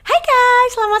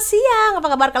Selamat siang. Apa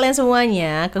kabar kalian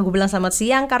semuanya? Gue bilang selamat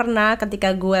siang karena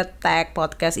ketika gue tag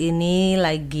podcast ini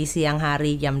lagi siang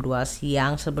hari jam 2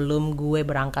 siang sebelum gue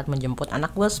berangkat menjemput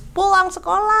anak gue pulang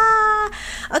sekolah.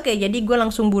 Oke, jadi gue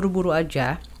langsung buru-buru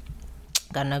aja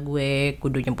karena gue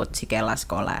kudu jemput si Kela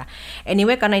sekolah.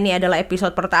 Anyway, karena ini adalah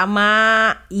episode pertama,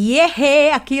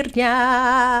 yehe, akhirnya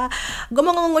gue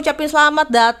mau ngucapin selamat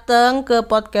datang ke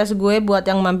podcast gue. Buat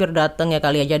yang mampir datang ya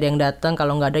kali aja ada yang datang,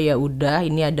 kalau nggak ada ya udah.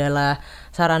 Ini adalah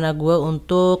sarana gue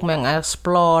untuk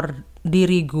mengeksplor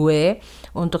diri gue,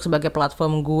 untuk sebagai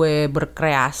platform gue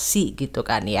berkreasi gitu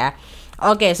kan ya.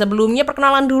 Oke, sebelumnya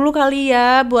perkenalan dulu kali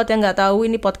ya, buat yang nggak tahu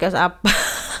ini podcast apa.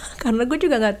 Karena gue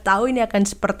juga gak tahu ini akan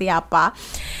seperti apa.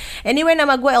 Anyway,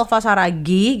 nama gue Elva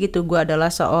gitu. Gue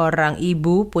adalah seorang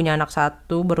ibu, punya anak 1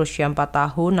 berusia 4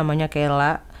 tahun, namanya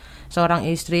Kela. Seorang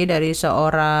istri dari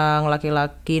seorang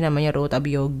laki-laki namanya Ruth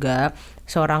Abioga.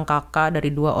 Seorang kakak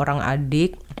dari 2 orang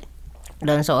adik.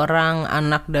 Dan seorang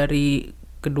anak dari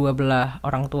kedua belah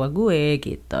orang tua gue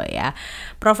gitu ya.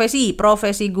 Profesi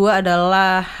gue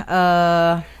adalah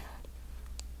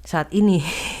saat ini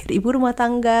ibu rumah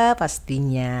tangga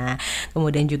pastinya,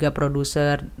 kemudian juga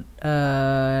produser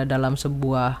dalam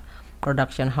sebuah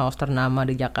production house ternama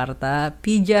di Jakarta,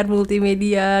 Pijar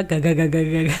Multimedia,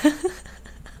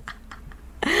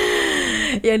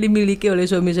 yang dimiliki oleh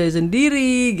suami saya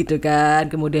sendiri gitu kan.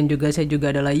 Kemudian juga saya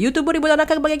juga adalah YouTuber ibu anak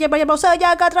banyak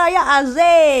sejagat raya,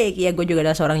 asik ya. Gue juga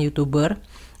adalah seorang YouTuber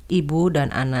ibu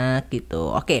dan anak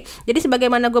gitu. Oke, jadi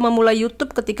sebagaimana gue memulai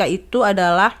YouTube ketika itu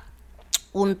adalah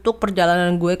untuk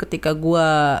perjalanan gue ketika gue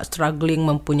struggling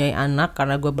mempunyai anak,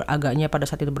 karena gue agaknya pada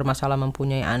saat itu bermasalah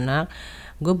mempunyai anak.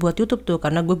 Gue buat YouTube tuh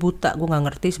karena gue buta, gue nggak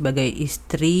ngerti sebagai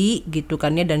istri gitu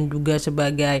kan ya, dan juga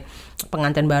sebagai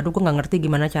pengantin baru gue nggak ngerti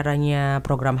gimana caranya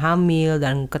program hamil.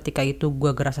 Dan ketika itu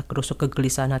gue gerasa kerusuk,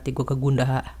 kegelisahan hati gue,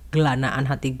 gelanaan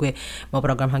hati gue mau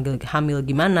program hamil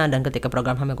gimana. Dan ketika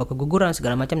program hamil gue keguguran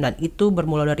segala macam, dan itu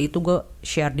bermula dari itu gue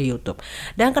share di YouTube.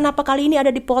 Dan kenapa kali ini ada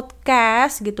di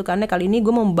podcast gitu, karena kali ini gue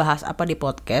mau membahas apa di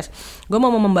podcast. Gue mau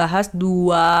membahas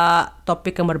 2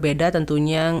 topik yang berbeda,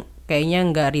 tentunya kayaknya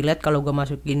nggak relate kalau gue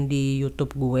masukin di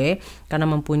YouTube gue, karena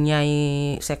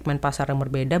mempunyai segmen pasar yang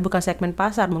berbeda. Bukan segmen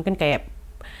pasar, mungkin kayak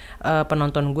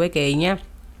penonton gue kayaknya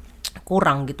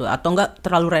kurang gitu, atau enggak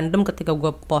terlalu random ketika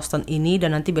gue postin ini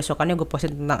dan nanti besokannya gue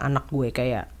postin tentang anak gue,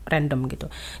 kayak random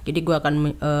gitu. Jadi gue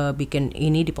akan bikin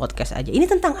ini di podcast aja. Ini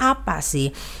tentang apa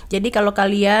sih? Jadi kalau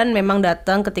kalian memang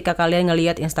datang ketika kalian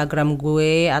ngelihat Instagram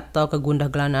gue atau kegundah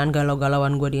gelanaan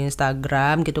galau-galauan gue di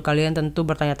Instagram gitu, kalian tentu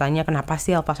bertanya-tanya kenapa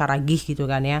sih Elva Saragih gitu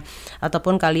kan ya.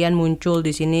 Ataupun kalian muncul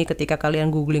di sini ketika kalian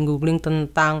googling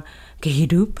tentang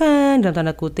kehidupan dalam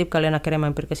tanda kutip, kalian akhirnya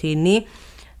mampir ke sini.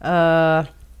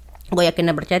 Gue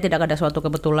yakin dan percaya tidak ada suatu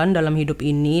kebetulan dalam hidup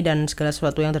ini, dan segala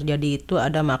sesuatu yang terjadi itu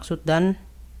ada maksud dan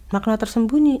makna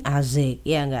tersembunyi. Asik,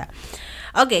 ya enggak?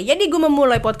 Oke, jadi gue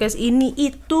memulai podcast ini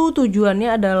itu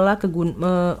tujuannya adalah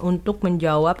untuk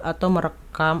menjawab atau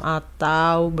merekam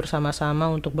atau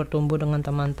bersama-sama untuk bertumbuh dengan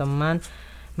teman-teman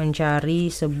mencari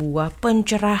sebuah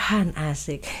pencerahan.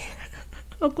 Asik.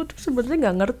 Aku tuh sebenarnya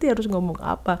nggak ngerti harus ngomong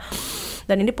apa.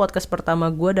 Dan ini podcast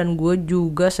pertama gue, dan gue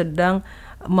juga sedang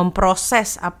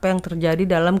memproses apa yang terjadi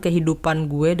dalam kehidupan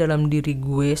gue, dalam diri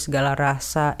gue, segala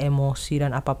rasa, emosi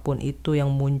dan apapun itu yang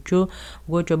muncul,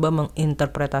 gue coba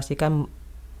menginterpretasikan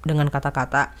dengan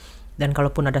kata-kata. Dan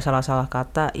kalaupun ada salah-salah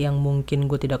kata yang mungkin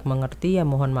gue tidak mengerti, ya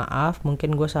mohon maaf,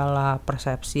 mungkin gue salah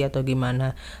persepsi atau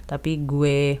gimana. Tapi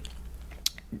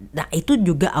nah itu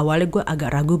juga awalnya gue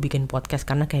agak ragu bikin podcast,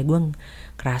 karena kayak gue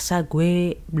ngerasa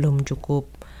gue belum cukup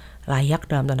layak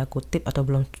dalam tanda kutip, atau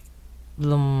belum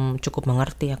cukup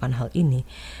mengerti akan hal ini.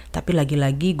 Tapi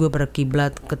lagi-lagi gue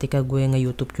berkiblat ketika gue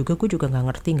nge-YouTube juga, gue juga gak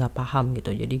ngerti, gak paham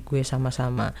gitu. Jadi gue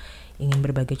sama-sama ingin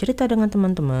berbagi cerita dengan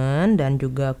teman-teman, dan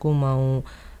juga aku mau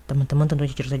teman-teman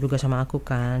tentunya cerita juga sama aku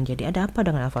kan. Jadi ada apa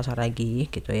dengan Elva Saragih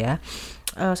gitu ya.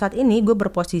 Saat ini gue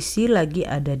berposisi lagi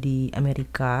ada di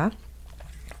Amerika.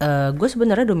 Gue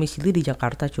sebenarnya domisili di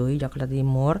Jakarta cuy, Jakarta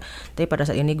Timur. Tapi pada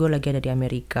saat ini gue lagi ada di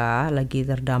Amerika, lagi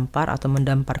terdampar atau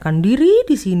mendamparkan diri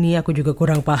di sini. Aku juga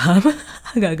kurang paham,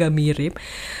 agak-agak mirip.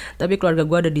 Tapi keluarga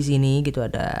gue ada di sini gitu,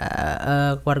 ada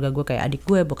keluarga gue kayak adik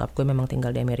gue, bokap gue memang tinggal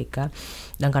di Amerika.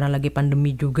 Dan karena lagi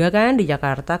pandemi juga kan di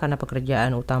Jakarta, karena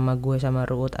pekerjaan utama gue sama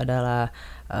Ruth adalah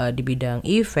di bidang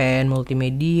event,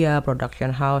 multimedia,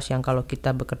 production house, yang kalau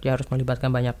kita bekerja harus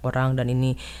melibatkan banyak orang, dan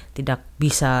ini tidak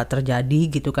bisa terjadi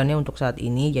gitu kan ya untuk saat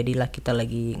ini. Jadilah kita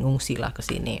lagi ngungsi lah ke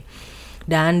sini.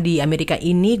 Dan di Amerika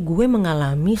ini gue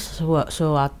mengalami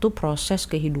suatu proses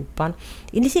kehidupan.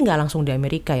 Ini sih gak langsung di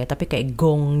Amerika ya, tapi kayak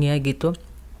gongnya gitu.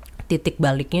 Titik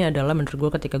baliknya adalah menurut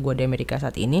gue ketika gue di Amerika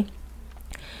saat ini.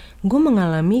 gue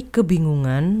mengalami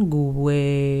kebingungan,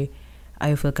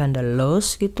 I feel kinda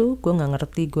lost gitu, gue nggak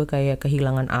ngerti, gue kayak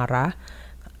kehilangan arah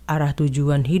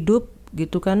tujuan hidup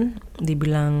gitu kan,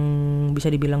 bisa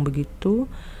dibilang begitu.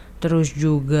 Terus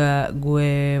juga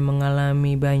gue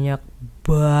mengalami banyak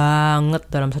banget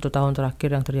dalam 1 tahun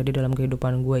terakhir yang terjadi dalam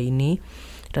kehidupan gue ini.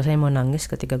 Rasanya mau nangis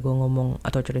ketika gue ngomong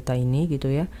atau cerita ini gitu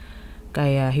ya.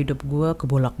 Kayak hidup gue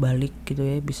kebolak-balik gitu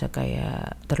ya, bisa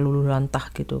kayak terluluh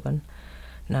lantah gitu kan.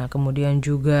 Nah kemudian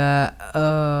juga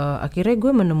akhirnya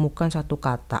gue menemukan satu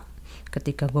kata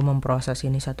ketika gue memproses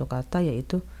ini, satu kata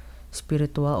yaitu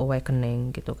spiritual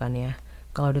awakening gitu kan ya.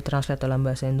 Kalau ditranslate dalam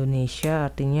bahasa Indonesia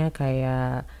artinya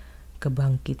kayak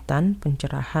kebangkitan,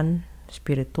 pencerahan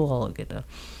spiritual gitu.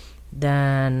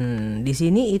 Dan di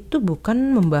sini itu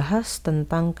bukan membahas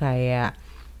tentang kayak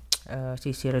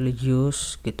sisi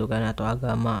religius gitu kan atau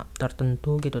agama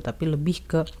tertentu gitu, tapi lebih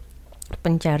ke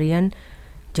pencarian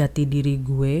jati diri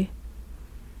gue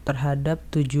terhadap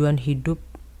tujuan hidup,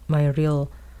 my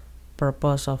real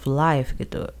purpose of life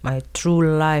gitu, my true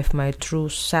life, my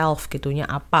true self gitunya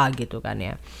apa gitu kan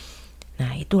ya.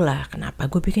 Nah itulah kenapa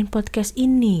gue bikin podcast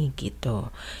ini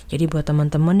gitu. Jadi buat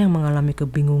teman-teman yang mengalami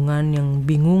kebingungan, yang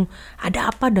bingung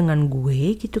ada apa dengan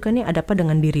gue gitu kan ya, ada apa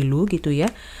dengan diri lu gitu ya.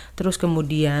 Terus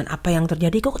kemudian apa yang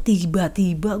terjadi, kok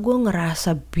tiba-tiba gue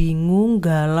ngerasa bingung,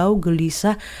 galau,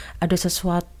 gelisah, ada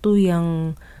sesuatu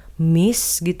yang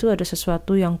miss gitu, ada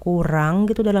sesuatu yang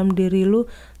kurang gitu dalam diri lu,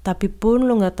 tapi pun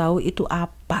lo gak tahu itu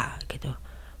apa gitu.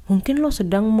 Mungkin lo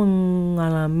sedang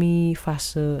mengalami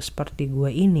fase seperti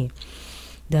gue ini.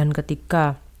 Dan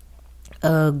ketika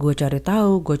gue cari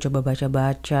tahu, gue coba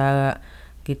baca-baca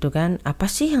gitu kan, apa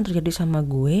sih yang terjadi sama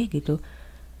gue gitu,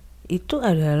 itu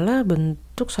adalah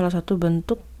salah satu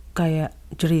bentuk kayak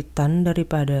jeritan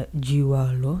daripada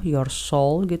jiwa lo, your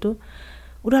soul gitu.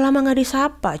 Udah lama gak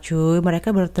disapa cuy,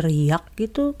 mereka berteriak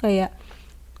gitu kayak,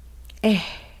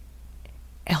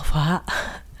 Elva,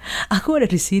 aku ada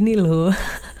di sini loh.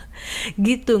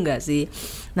 Gitu nggak sih?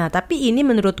 Nah tapi ini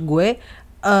menurut gue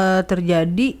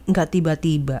terjadi nggak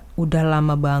tiba-tiba, udah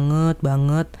lama banget,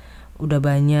 udah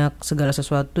banyak segala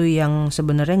sesuatu yang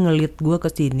sebenarnya ngelit gue ke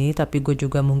sini, tapi gue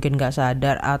juga mungkin nggak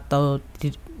sadar atau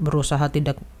berusaha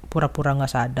tidak pura-pura nggak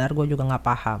sadar, gue juga nggak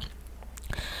paham.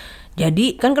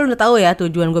 Jadi kan kalau udah tahu ya,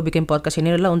 tujuan gue bikin podcast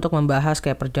ini adalah untuk membahas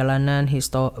kayak perjalanan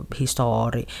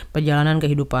perjalanan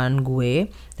kehidupan gue,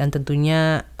 dan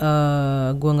tentunya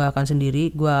gue nggak akan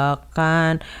sendiri, gue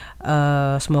akan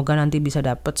semoga nanti bisa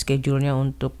dapet schedule-nya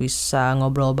untuk bisa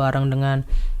ngobrol bareng dengan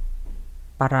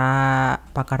para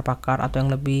pakar-pakar atau yang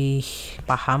lebih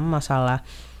paham masalah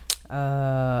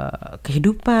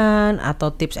kehidupan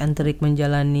atau tips and trick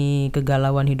menjalani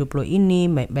kegalauan hidup lo ini,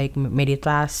 baik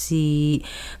meditasi,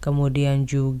 kemudian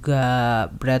juga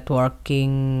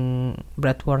breathworking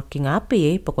apa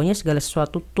ya, pokoknya segala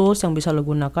sesuatu tools yang bisa lo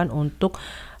gunakan untuk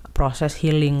proses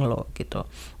healing lo gitu.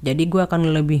 Jadi gue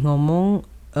akan lebih ngomong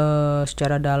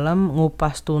secara dalam,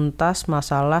 ngupas tuntas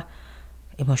masalah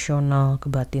emosional,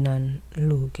 kebatinan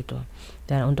lu gitu.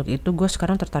 Dan untuk itu gue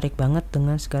sekarang tertarik banget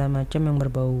dengan segala macam yang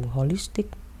berbau holistik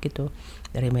gitu,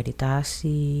 dari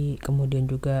meditasi, kemudian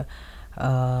juga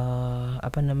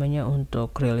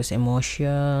untuk release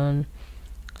emotion,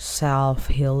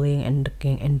 self healing, and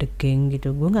the gang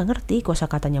gitu. Gue nggak ngerti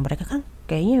kosakatanya mereka, kan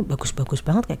kayaknya bagus-bagus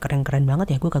banget, kayak keren-keren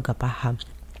banget ya, gue kagak paham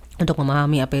untuk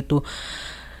memahami apa itu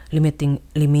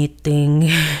limiting.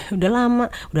 udah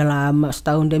lama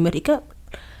setahun di Amerika,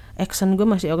 accent gue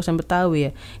masih aku sampai tahu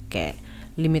ya, kayak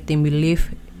limiting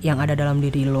belief yang ada dalam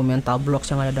diri lo, mental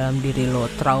blocks yang ada dalam diri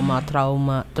lo, trauma,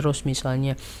 terus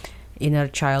misalnya inner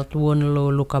child wound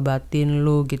lo, luka batin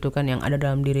lo gitu kan, yang ada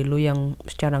dalam diri lo yang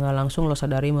secara nggak langsung lo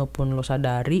sadari maupun lo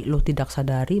tidak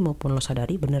sadari maupun lo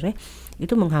sadari, bener ya,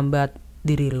 itu menghambat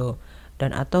diri lo,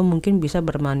 dan atau mungkin bisa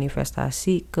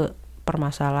bermanifestasi ke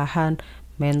permasalahan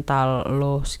mental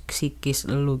lo,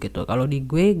 psikis lo gitu. Kalau di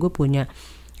gue punya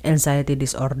anxiety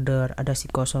disorder, ada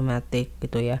psikosomatik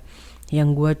gitu ya,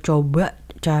 yang gue coba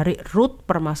cari root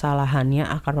permasalahannya,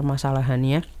 akar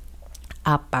permasalahannya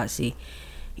apa sih.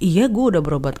 Iya, gue udah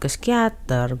berobat ke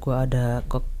psikiater, gue ada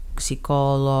ke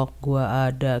psikolog, gue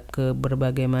ada ke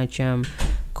berbagai macam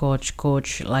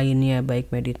coach lainnya,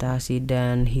 baik meditasi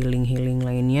dan healing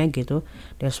lainnya gitu.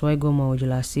 That's why gue mau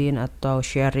jelasin atau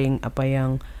sharing apa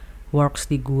yang works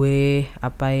di gue,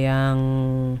 apa yang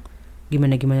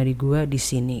gimana di gue di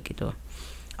sini gitu.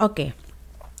 Oke.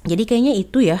 Jadi kayaknya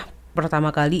itu ya,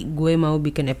 pertama kali gue mau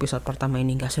bikin episode pertama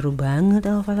ini. Gak seru banget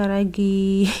Elva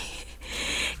lagi.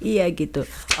 Iya gitu.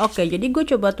 Oke, jadi gue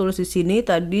coba tulis di sini.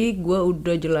 Tadi gue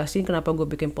udah jelasin kenapa gue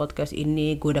bikin podcast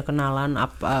ini. Gue udah kenalan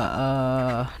apa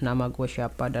nama gue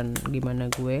siapa dan gimana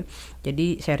gue.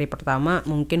 Jadi seri pertama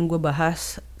mungkin gue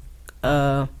bahas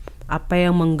apa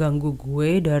yang mengganggu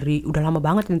gue dari udah lama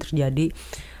banget yang terjadi.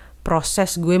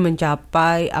 Proses gue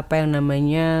mencapai apa yang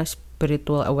namanya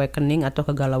spiritual awakening atau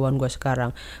kegalauan gue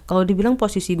sekarang. Kalau dibilang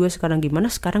posisi gue sekarang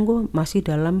gimana, sekarang gue masih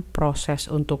dalam proses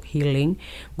untuk healing.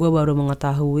 Gue baru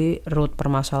mengetahui root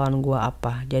permasalahan gue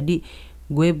apa. Jadi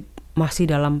gue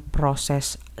masih dalam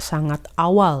proses sangat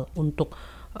awal untuk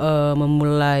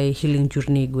memulai healing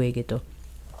journey gue gitu.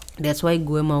 That's why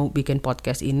gue mau bikin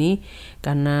podcast ini,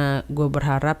 karena gue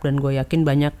berharap dan gue yakin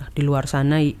banyak di luar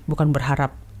sana, bukan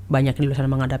berharap banyak di luar sana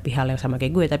menghadapi hal yang sama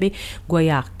kayak gue, tapi gue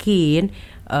yakin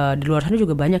di luar sana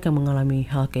juga banyak yang mengalami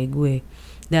hal kayak gue,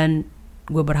 dan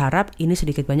gue berharap ini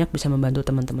sedikit banyak bisa membantu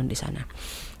teman-teman di sana.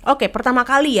 Oke, pertama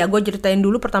kali ya gue ceritain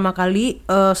dulu pertama kali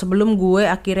sebelum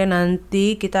gue akhirnya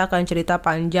nanti kita akan cerita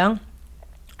panjang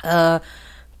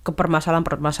ke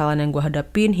permasalahan-permasalahan yang gue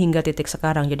hadapin hingga titik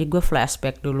sekarang. Jadi gue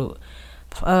flashback dulu.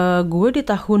 Gue di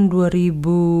tahun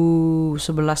 2011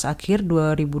 akhir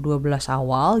 2012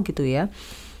 awal gitu ya.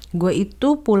 Gue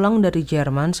itu pulang dari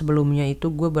Jerman. Sebelumnya itu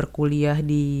gue berkuliah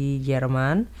di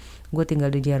Jerman. Gue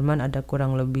tinggal di Jerman ada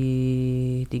kurang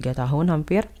lebih 3 tahun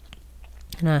hampir.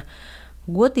 Nah,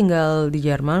 gue tinggal di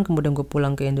Jerman, kemudian gue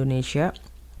pulang ke Indonesia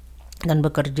dan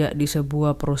bekerja di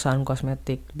sebuah perusahaan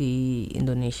kosmetik di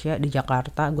Indonesia, di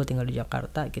Jakarta. Gue tinggal di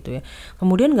Jakarta gitu ya.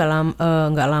 Kemudian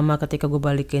gak lama ketika gue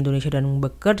balik ke Indonesia dan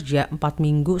bekerja 4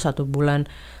 minggu 1 bulan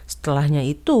setelahnya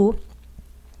itu,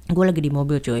 gue lagi di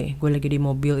mobil coy. Gue lagi di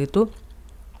mobil itu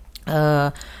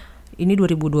ini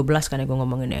 2012 kan ya gue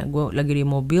ngomongin ya. Gue lagi di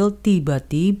mobil,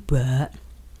 tiba-tiba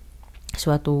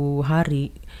suatu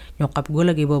hari nyokap gue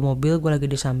lagi bawa mobil, gue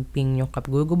lagi di samping nyokap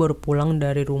gue baru pulang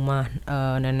dari rumah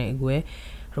nenek gue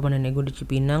di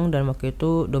Cipinang, dan waktu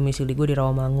itu domisili gue di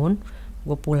Rawamangun.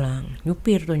 Gue pulang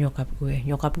nyupir tuh nyokap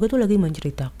gue tuh lagi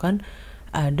menceritakan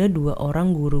ada 2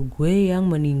 orang guru gue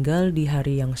yang meninggal di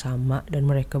hari yang sama, dan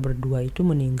mereka berdua itu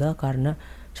meninggal karena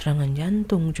serangan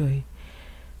jantung coy.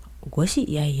 Gue sih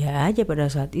ya aja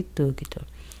pada saat itu gitu.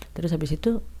 Terus habis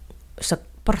itu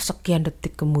persekian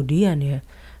detik kemudian ya,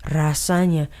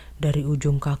 rasanya dari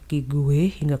ujung kaki gue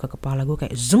hingga ke kepala gue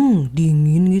kayak zeng,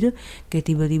 dingin gitu. Kayak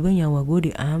tiba-tiba nyawa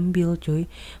gue diambil coy.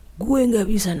 Gue gak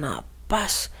bisa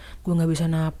napas. Gue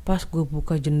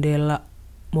buka jendela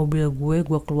mobil gue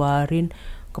keluarin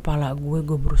kepala gue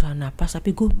berusaha napas,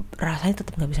 tapi gue rasanya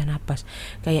tetap gak bisa napas.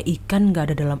 Kayak ikan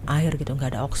gak ada dalam air gitu,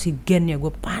 gak ada oksigen ya.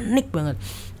 Gue panik banget.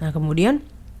 Nah kemudian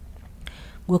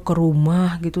gue ke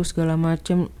rumah gitu segala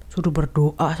macem, suruh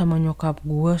berdoa sama nyokap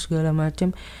gue segala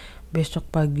macem. Besok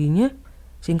paginya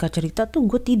singkat cerita tuh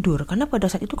gue tidur, karena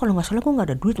pada saat itu kalau gak salah gue gak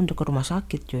ada duit untuk ke rumah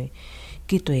sakit coy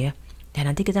gitu ya.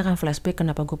 Dan nanti kita akan flashback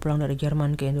kenapa gue pulang dari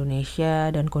Jerman ke Indonesia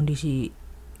dan kondisi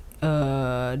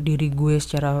diri gue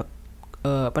secara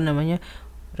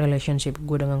relationship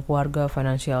gue dengan keluarga,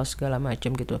 finansial segala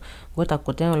macam gitu. Gue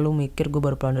takutnya lu mikir gue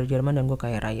baru pulang dari Jerman dan gue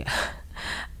kaya raya.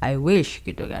 I wish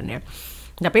gitu kan ya.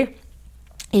 Tapi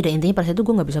intinya pada saat itu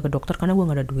gue gak bisa ke dokter karena gue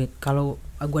gak ada duit. Kalau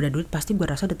gue ada duit pasti gue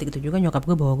rasa detik itu juga nyokap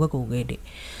gue bawa gue ke UGD.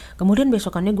 Kemudian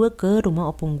besokannya gue ke rumah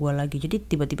opung gue lagi. Jadi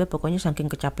tiba-tiba pokoknya saking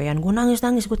kecapean gue nangis,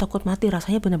 gue takut mati.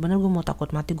 Rasanya benar-benar gue mau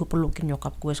takut mati. Gue pelukin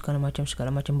nyokap gue segala macam,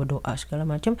 berdoa segala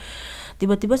macam.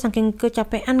 Tiba-tiba saking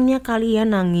kecapeannya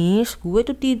kalian nangis, gue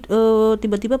tuh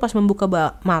tiba-tiba pas membuka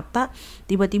mata,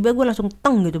 tiba-tiba gue langsung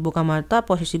gitu buka mata.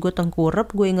 Posisi gue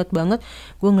tengkurap. Gue inget banget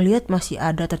gue ngelihat masih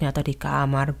ada ternyata di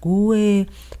kamar gue.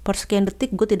 Per sekian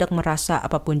detik gue tidak merasa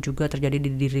apapun juga terjadi di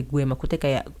diri gue. Maksudnya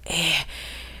kayak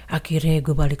akhirnya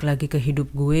gue balik lagi ke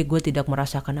hidup gue tidak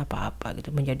merasakan apa-apa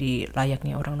gitu, menjadi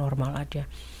layaknya orang normal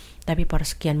aja. Tapi per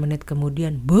sekian menit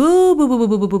kemudian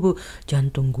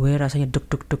jantung gue rasanya deg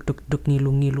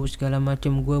ngilu segala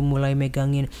macam. Gue mulai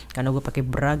megangin karena gue pakai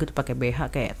bra gitu, pakai BH,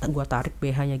 kayak gue tarik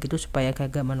BH-nya gitu supaya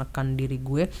kagak menekan diri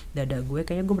gue, dada gue.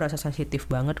 Kayaknya gue merasa sensitif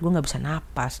banget, gue nggak bisa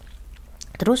napas.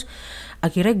 Terus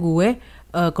akhirnya gue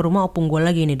ke rumah opung gue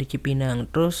lagi nih di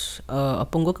Cipinang. Terus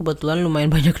opung gue kebetulan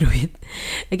lumayan banyak duit.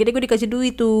 Akhirnya gue dikasih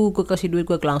duit tuh. Gue kasih duit,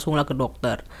 gue langsung lah ke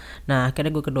dokter. Nah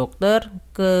akhirnya gue ke dokter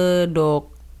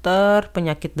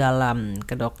penyakit dalam.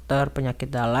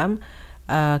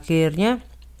 Akhirnya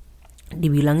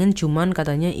dibilangin cuman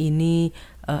katanya ini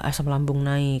asam lambung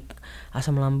naik.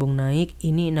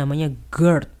 Ini namanya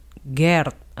GERD.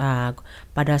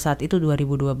 Pada saat itu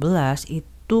 2012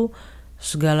 itu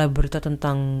segala berita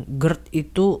tentang GERD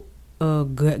itu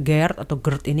GERD atau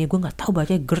GERD ini, gue nggak tahu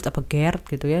bacanya GERD apa GERD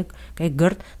gitu ya, kayak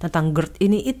GERD, tentang GERD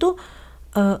ini itu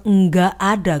Enggak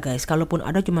ada guys, kalaupun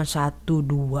ada cuma 1-2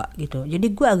 gitu. Jadi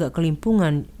gue agak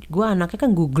kelimpungan, gue anaknya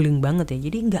kan googling banget ya,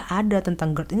 jadi nggak ada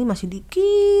tentang GERD ini, masih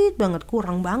dikit banget,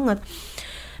 kurang banget.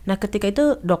 Nah ketika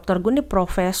itu dokter gue nih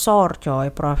profesor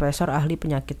ahli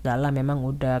penyakit dalam, memang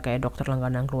udah kayak dokter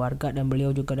langganan keluarga, dan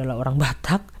beliau juga adalah orang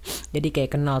Batak, jadi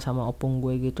kayak kenal sama opung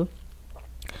gue gitu.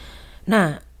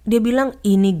 Nah dia bilang,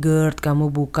 ini GERD, kamu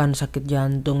bukan sakit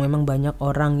jantung. Memang banyak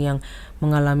orang yang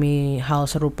mengalami hal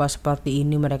serupa seperti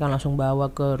ini, mereka langsung bawa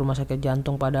ke rumah sakit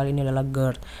jantung, padahal ini adalah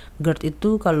GERD. GERD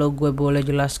itu kalau gue boleh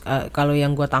jelas, kalau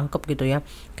yang gue tangkep gitu ya,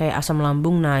 kayak asam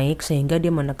lambung naik sehingga dia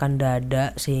menekan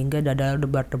dada, sehingga dada lo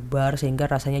debar-debar, sehingga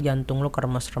rasanya jantung lo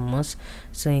keremes-remes,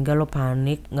 sehingga lo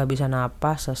panik, gak bisa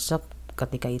napas, sesek.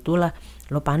 Ketika itulah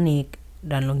lo panik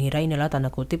dan lo ngira inilah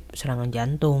tanda kutip serangan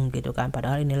jantung gitu kan,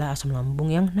 padahal inilah asam lambung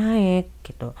yang naik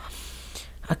gitu.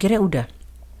 Akhirnya udah,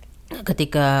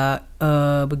 ketika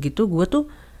begitu gue tuh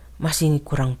masih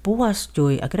kurang puas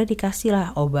cuy, akhirnya dikasih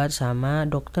lah obat sama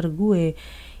dokter gue.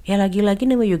 Ya lagi-lagi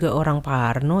namanya juga orang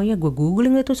parno ya, gue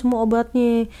googling itu semua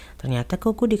obatnya, ternyata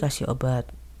kok gue dikasih obat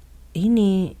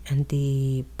ini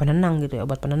anti penenang gitu ya,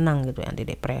 obat penenang gitu, anti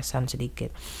depresan sedikit.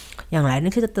 Yang lainnya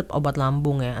sih tetap obat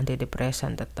lambung ya, anti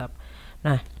depresan tetap.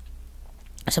 Nah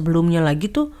sebelumnya lagi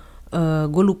tuh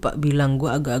gue lupa bilang, gue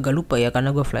agak-agak lupa ya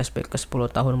karena gue flashback ke 10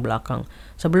 tahun belakang.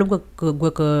 Sebelum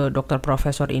gue ke dokter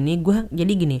profesor ini, gue jadi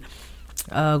gini,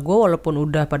 gue walaupun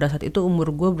udah pada saat itu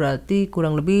umur gue berarti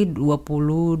kurang lebih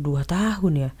 22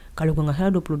 tahun ya, kalau gue gak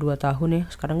salah 22 tahun ya,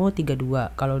 sekarang gue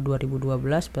 32, kalau 2012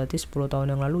 berarti 10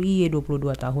 tahun yang lalu, iya 22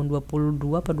 tahun,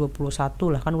 22 apa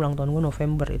 21 lah, kan ulang tahun gue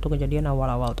November, itu kejadian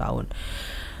awal-awal tahun.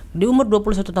 Di umur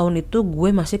 21 tahun itu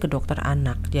gue masih ke dokter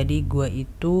anak. Jadi gue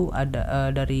itu ada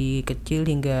dari kecil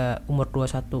hingga umur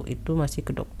 21 itu masih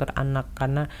ke dokter anak,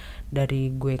 karena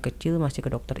dari gue kecil masih ke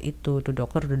dokter itu. Tuh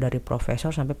dokter udah dari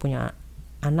profesor sampai punya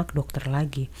anak dokter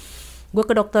lagi. Gue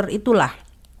ke dokter itulah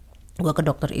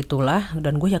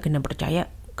dan gue yakin dan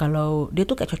percaya kalau dia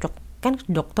tuh kayak cocok, kan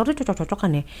dokter tuh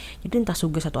cocok-cocokan ya. Jadi entah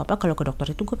suges atau apa, kalau ke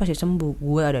dokter itu gue pasti sembuh.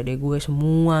 Gue ada deh, gue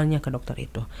semuanya ke dokter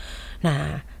itu.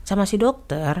 Nah sama si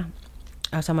dokter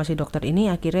ini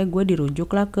akhirnya gue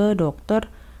dirujuk lah ke dokter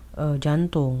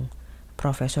jantung,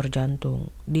 profesor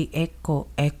jantung, di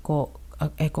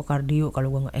ekokardio, kalau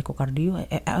gue nggak ekokardio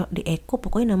di eko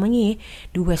pokoknya namanya ya,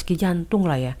 di USG jantung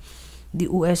lah ya.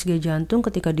 Di USG jantung,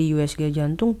 ketika di USG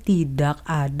jantung tidak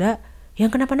ada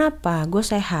yang kenapa-napa, gue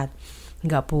sehat.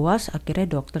 Nggak puas, akhirnya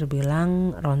dokter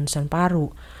bilang ronsen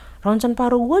paru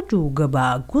gue juga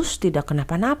bagus, tidak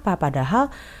kenapa-napa.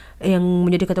 Padahal yang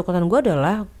menjadi ketakutan gue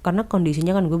adalah karena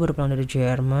kondisinya kan gue baru pulang dari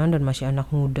Jerman dan masih anak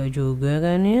muda juga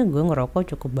kan ya, gue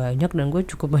ngerokok cukup banyak dan gue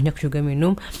cukup banyak juga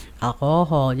minum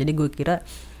alkohol. Jadi gue kira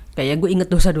kayak gue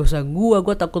inget dosa-dosa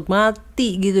gue takut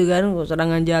mati gitu kan,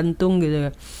 serangan jantung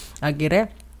gitu. Akhirnya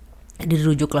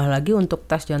dirujuklah lagi untuk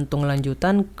tes jantung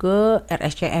lanjutan ke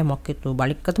RSCM waktu itu.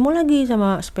 Balik ketemu lagi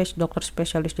sama dokter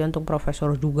spesialis jantung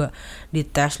profesor juga.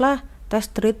 Dites lah, tes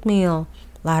treadmill,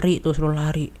 lari tuh, suruh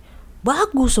lari.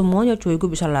 Bagus semuanya cuy, gue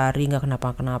bisa lari gak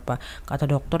kenapa-kenapa. Kata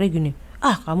dokternya gini,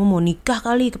 kamu mau nikah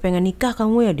kali, kepengen nikah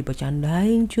kamu ya,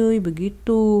 dibercandain cuy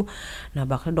begitu. Nah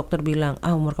bahkan dokter bilang,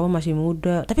 umur kamu masih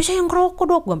muda, tapi saya yang ngerokok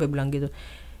dok, gue sampai bilang gitu.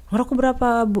 Ngerokok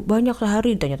berapa banyak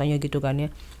sehari, tanya-tanya gitu kan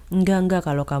ya. Enggak,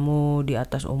 kalau kamu di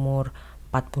atas umur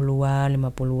 40-an,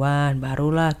 50-an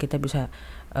barulah kita bisa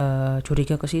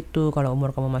curiga ke situ. Kalau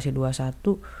umur kamu masih 21,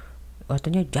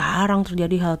 katanya jarang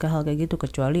terjadi hal-hal kayak gitu,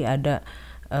 kecuali ada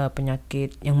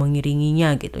penyakit yang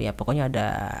mengiringinya gitu ya, pokoknya ada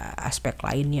aspek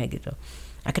lainnya gitu.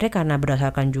 Akhirnya karena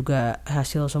berdasarkan juga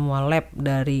hasil semua lab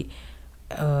dari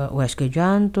USG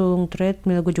jantung,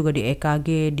 treadmill, gue juga di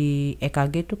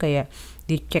EKG tuh kayak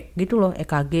dicek gitu loh,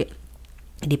 EKG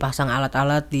dipasang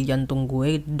alat-alat di jantung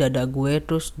gue, dada gue,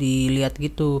 terus dilihat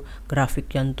gitu grafik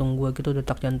jantung gue gitu,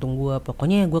 detak jantung gue.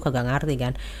 Pokoknya gue kagak ngerti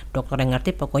kan, dokter yang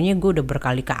ngerti. Pokoknya gue udah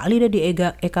berkali-kali dah di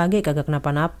EKG kagak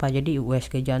kenapa-napa. Jadi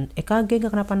USG EKG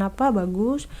gak kenapa-napa,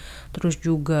 bagus. Terus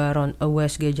juga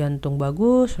USG jantung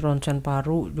bagus, ronsen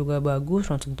paru juga bagus,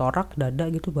 ronsen torak dada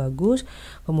gitu bagus.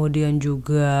 Kemudian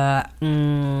juga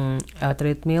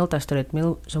tes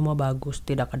treadmill semua bagus,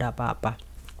 tidak ada apa-apa.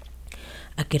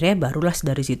 Akhirnya barulah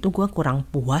dari situ gue kurang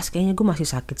puas, kayaknya gue masih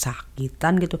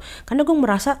sakit-sakitan gitu, karena gue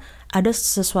merasa ada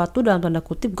sesuatu dalam tanda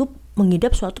kutip, gue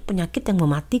mengidap suatu penyakit yang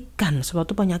mematikan,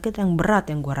 suatu penyakit yang berat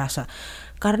yang gue rasa.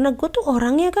 Karena gue tuh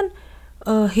orangnya kan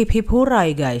hip-hip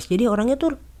hurai guys, jadi orangnya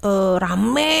tuh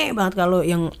rame banget. Kalau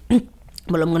yang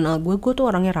belum kenal gue tuh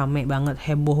orangnya rame banget,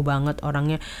 heboh banget,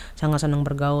 orangnya sangat senang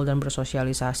bergaul dan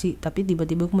bersosialisasi. Tapi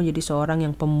tiba-tiba gue menjadi seorang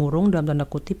yang pemurung dalam tanda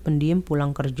kutip, pendiam.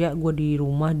 Pulang kerja gue di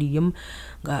rumah diem,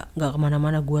 nggak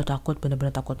kemana-mana. Gue takut,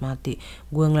 bener-bener takut mati.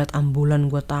 Gue ngeliat ambulan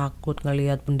gue takut,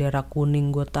 ngeliat bendera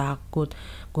kuning gue takut,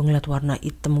 gue ngeliat warna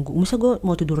hitam. Misal gue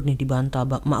mau tidur nih di bantal,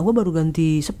 mak gue baru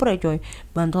ganti spray coy,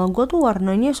 bantal gue tuh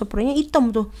warnanya spraynya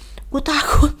hitam tuh, gue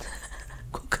takut.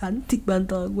 Gue ganti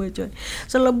bantal gue coy,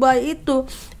 selebay itu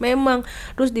memang.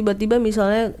 Terus tiba-tiba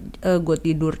misalnya gue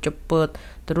tidur cepet,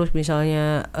 terus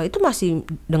misalnya itu masih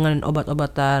dengan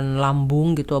obat-obatan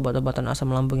lambung gitu, obat-obatan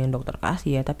asam lambung yang dokter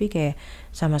kasih ya, tapi kayak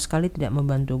sama sekali tidak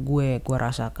membantu gue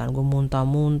rasakan, gue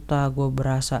muntah-muntah, gue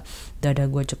berasa dada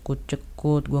gue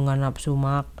cekut-cekut, gue gak nafsu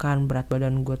makan, berat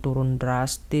badan gue turun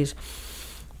drastis.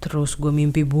 Terus gue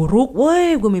mimpi buruk,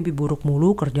 gue mimpi buruk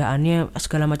mulu, kerjaannya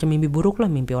segala macam mimpi buruk lah,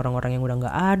 mimpi orang-orang yang udah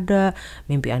gak ada,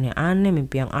 mimpi aneh-aneh,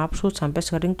 mimpi yang absurd. Sampai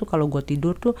sering tuh kalau gue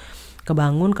tidur tuh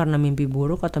kebangun karena mimpi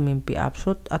buruk atau mimpi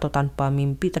absurd, atau tanpa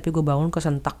mimpi tapi gue bangun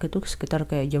kesentak gitu sekitar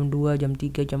kayak jam 2, jam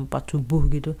 3, jam 4 subuh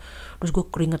gitu. Terus gue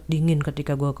keringet dingin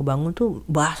ketika gue kebangun tuh,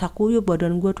 basah kuyup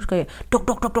badan gue, terus kayak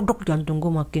dok, jantung gue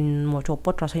makin mau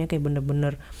copot, rasanya kayak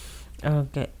bener-bener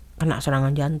kayak kena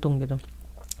serangan jantung gitu.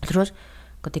 Terus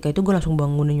ketika itu gue langsung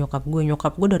bangunin nyokap gue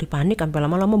dari panik sampai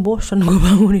lama-lama bosen gue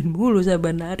bangunin mulu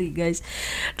saban hari guys.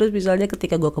 Terus misalnya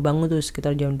ketika gue kebangun tuh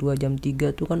sekitar jam 2, jam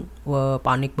 3 tuh kan wah,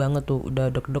 panik banget tuh, udah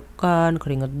deg-degan,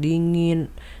 keringet dingin,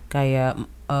 kayak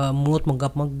mulut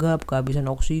megap-megap, kehabisan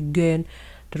oksigen.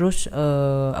 Terus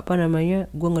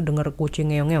gue ngedenger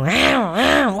kucing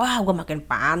ngeong-ngeong, wah gue makin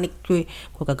panik cuy,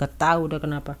 gue kagak tahu udah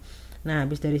kenapa. Nah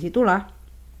habis dari situlah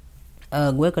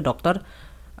gue ke dokter,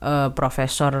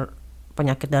 profesor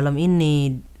penyakit dalam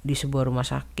ini di sebuah rumah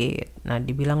sakit. Nah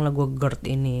dibilang lah gue GERD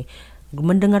ini.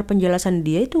 Mendengar penjelasan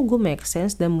dia itu gue make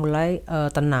sense dan mulai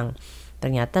tenang.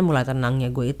 Ternyata mulai tenangnya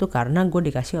gue itu karena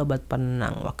gue dikasih obat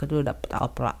penenang. Waktu itu dapet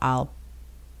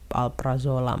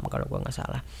alprazolam kalau gue nggak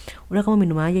salah. Udah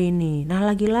kamu minum aja ini. Nah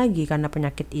lagi-lagi karena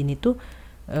penyakit ini tuh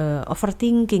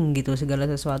overthinking gitu, segala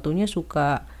sesuatunya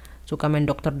suka main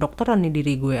dokteran nih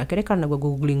diri gue. Akhirnya karena gue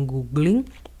googling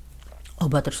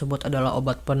obat tersebut adalah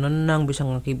obat penenang, bisa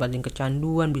ngakibatin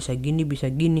kecanduan, bisa gini.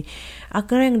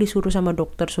 Akhirnya yang disuruh sama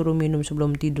dokter suruh minum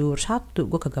sebelum tidur,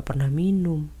 gue kagak pernah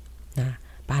minum. Nah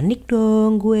panik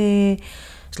dong gue.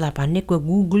 Setelah panik gue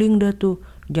googling dah tuh.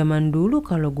 Zaman dulu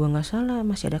kalau gue gak salah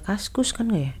masih ada Kaskus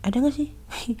kan gak ya? Ada gak sih?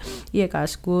 Iya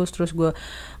Kaskus. Terus gue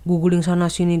googling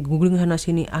sana sini.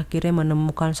 Akhirnya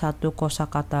menemukan satu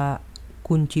kosakata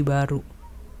kunci baru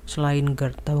selain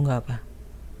GERD. Tahu gak apa?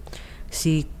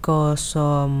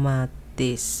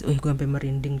 Psikosomatis. Gue sampai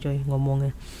merinding coy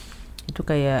ngomongnya. Itu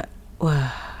kayak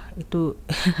wah, itu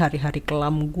hari-hari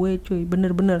kelam gue coy,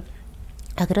 bener-bener.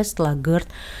 Akhirnya setelah GERD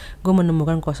gue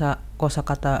menemukan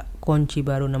kosakata kunci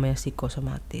baru namanya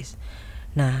psikosomatis.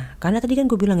 Nah karena tadi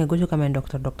kan gue bilang ya gue suka main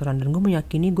dokteran dan gue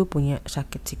meyakini gue punya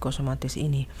sakit psikosomatis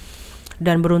ini.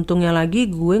 Dan beruntungnya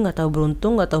lagi gue gak tahu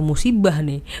beruntung gak tahu musibah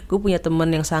nih, gue punya teman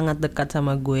yang sangat dekat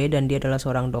sama gue dan dia adalah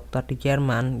seorang dokter di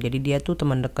Jerman. Jadi dia tuh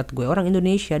teman dekat gue, orang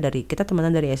Indonesia, kita temenan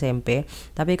dari SMP.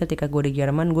 Tapi ketika gue di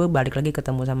Jerman gue balik lagi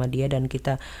ketemu sama dia dan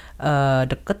kita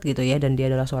deket gitu ya. Dan dia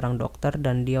adalah seorang dokter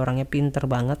dan dia orangnya pinter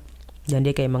banget. Dan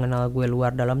dia kayak mengenal gue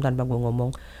luar dalam tanpa gue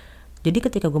ngomong. Jadi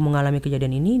ketika gue mengalami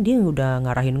kejadian ini, dia udah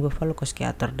ngarahin gue, lu ke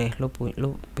psikiater deh, lu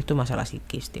itu masalah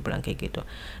psikis, dia bilang kayak gitu.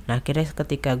 Nah akhirnya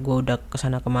ketika gue udah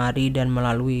kesana kemari dan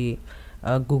melalui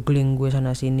googling gue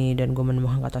sana sini dan gue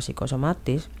menemukan kata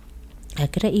psikosomatis,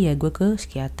 akhirnya iya gue ke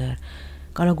psikiater.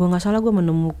 Kalau gue nggak salah gue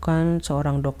menemukan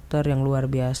seorang dokter yang luar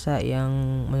biasa yang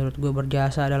menurut gue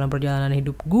berjasa dalam perjalanan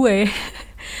hidup gue,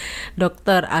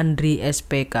 Dokter Andri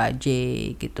SPKJ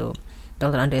gitu.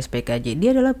 Dokter Andri SPKJ,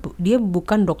 dia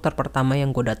bukan dokter pertama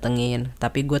yang gue datengin,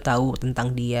 tapi gue tahu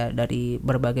tentang dia dari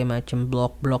berbagai macam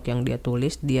blog yang dia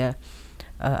tulis. Dia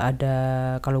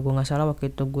ada, kalau gue nggak salah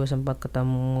waktu itu gue sempat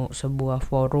ketemu sebuah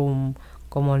forum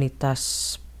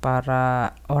komunitas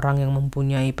para orang yang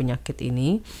mempunyai penyakit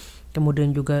ini.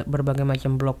 Kemudian juga berbagai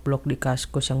macam blog di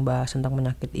Kaskus yang bahas tentang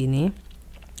penyakit ini.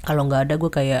 Kalau nggak ada gue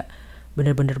kayak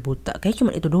bener-bener buta. Kayak cuma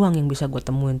itu doang yang bisa gue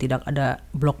temuin. Tidak ada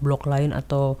blog lain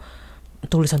atau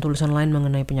tulisan-tulisan lain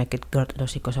mengenai penyakit GERD atau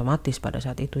psikosomatis pada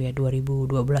saat itu ya,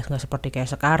 2012. Nggak seperti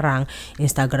kayak sekarang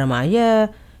Instagram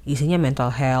aja isinya mental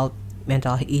health,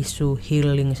 mental issue,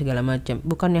 healing segala macam.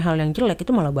 Bukannya hal yang jelek,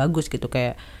 itu malah bagus gitu,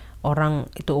 kayak orang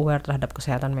itu aware terhadap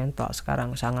kesehatan mental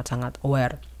sekarang, sangat-sangat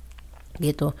aware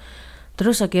gitu.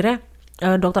 Terus akhirnya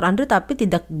Dokter Andri tapi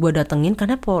tidak gue datengin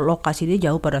karena lokasi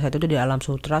dia jauh pada saat itu di Alam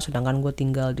Sutra, sedangkan gue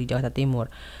tinggal di Jakarta Timur.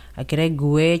 Akhirnya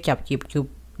gue cap-cip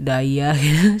daya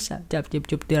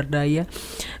cap-cip tiar daya.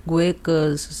 Gue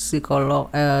ke psikolog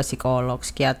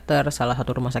psikiater salah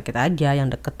satu rumah sakit aja yang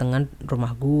deket dengan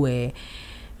rumah gue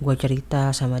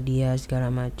cerita sama dia segala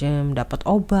macem, dapat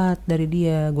obat dari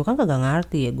dia. Gue kan kagak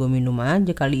ngerti ya, gue minum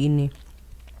aja kali ini,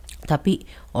 tapi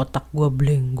otak gue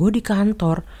blank. Gue di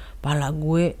kantor, pala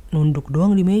gue nunduk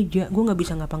doang di meja, gue nggak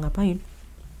bisa ngapa-ngapain,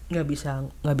 nggak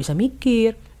bisa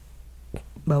mikir,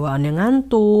 bawaannya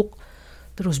ngantuk,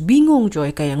 terus bingung coy,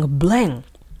 kayak ngeblank.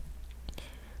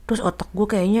 Terus otak gue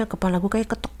kayaknya, kepala gue kayak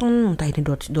ketekan, entah ini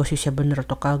dosisnya bener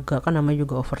atau kagak, kan namanya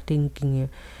juga overthinking ya.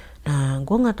 Nah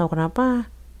gue nggak tahu kenapa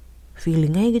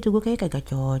feelingnya gitu, gue kayak kagak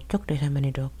cocok deh sama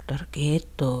nih dokter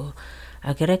gitu.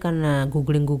 Akhirnya karena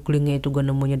googlingnya itu gue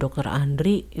nemunya dokter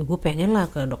Andri, ya gue pengen lah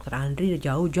ke dokter Andri,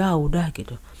 jauh-jauh dah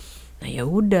gitu. Nah ya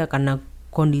udah, karena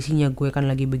kondisinya gue kan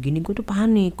lagi begini, gue tuh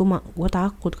panik, gue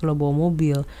takut kalau bawa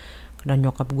mobil. Dan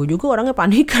nyokap gue juga orangnya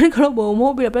panik kan kalau bawa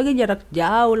mobil, apalagi jarak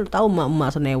jauh, tahu emak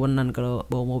senewenan kalau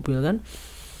bawa mobil kan.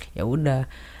 Ya udah,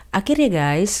 akhirnya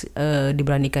guys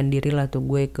diberanikan diri lah tuh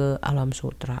gue ke Alam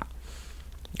Sutra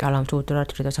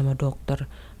cerita sama dokter.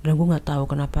 Dan gue nggak tahu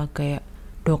kenapa kayak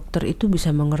dokter itu bisa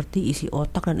mengerti isi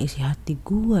otak dan isi hati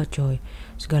gue coy,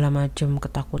 segala macam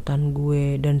ketakutan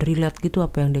gue, dan relate gitu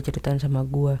apa yang dia ceritain sama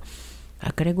gue.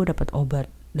 Akhirnya gue dapat obat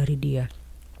dari dia.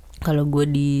 Kalau gue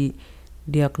di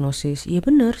diagnosis, iya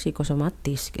bener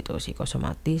psikosomatis,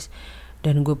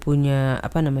 dan gue punya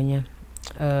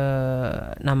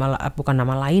bukan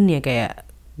nama lain ya, kayak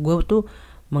gue tuh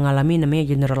mengalami namanya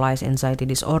generalized anxiety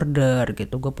disorder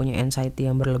gitu. Gue punya anxiety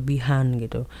yang berlebihan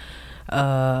gitu,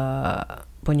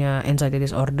 punya anxiety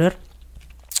disorder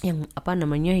yang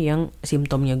yang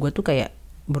simptomnya gue tuh kayak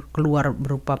keluar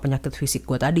berupa penyakit fisik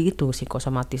gue tadi itu,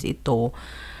 psikosomatis itu.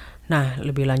 Nah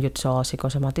lebih lanjut soal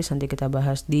psikosomatis nanti kita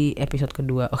bahas di episode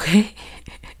kedua, oke?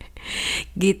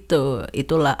 Gitu,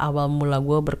 itulah awal mula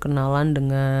gue berkenalan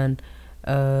dengan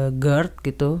GERD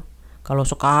gitu. Kalau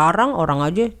sekarang orang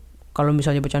aja kalau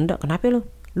misalnya bercanda, kenapa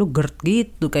lu GERD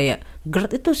gitu, kayak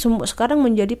GERD itu sekarang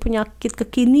menjadi penyakit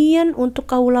kekinian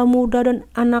untuk kaula muda dan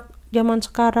anak zaman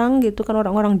sekarang gitu kan.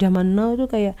 Orang-orang zaman now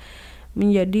tuh kayak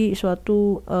menjadi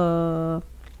suatu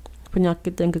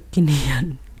penyakit yang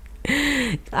kekinian.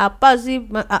 apa sih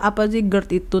GERD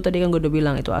itu? Tadi kan gue udah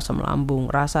bilang itu asam lambung.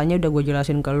 Rasanya udah gue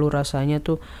jelasin ke lu, rasanya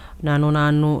tuh nano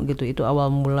gitu. Itu awal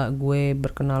mula gue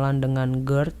berkenalan dengan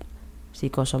GERD,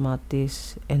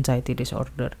 psikosomatis anxiety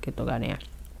disorder gitu kan ya.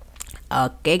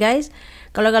 Oke guys,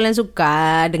 kalau kalian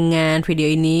suka dengan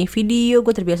video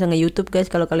gue terbiasa nge-YouTube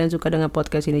guys. Kalau kalian suka dengan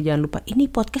podcast ini, jangan lupa,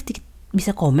 ini podcast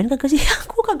bisa komen kagak sih?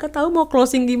 Aku kagak tahu mau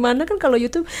closing gimana kan kalau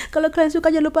YouTube. Kalau kalian suka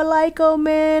jangan lupa like,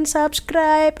 comment,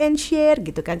 subscribe, and share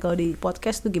gitu kan. Kalau di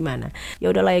podcast tuh gimana?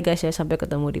 Ya udahlah ya guys ya, sampai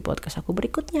ketemu di podcast aku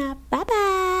berikutnya. Bye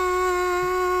bye.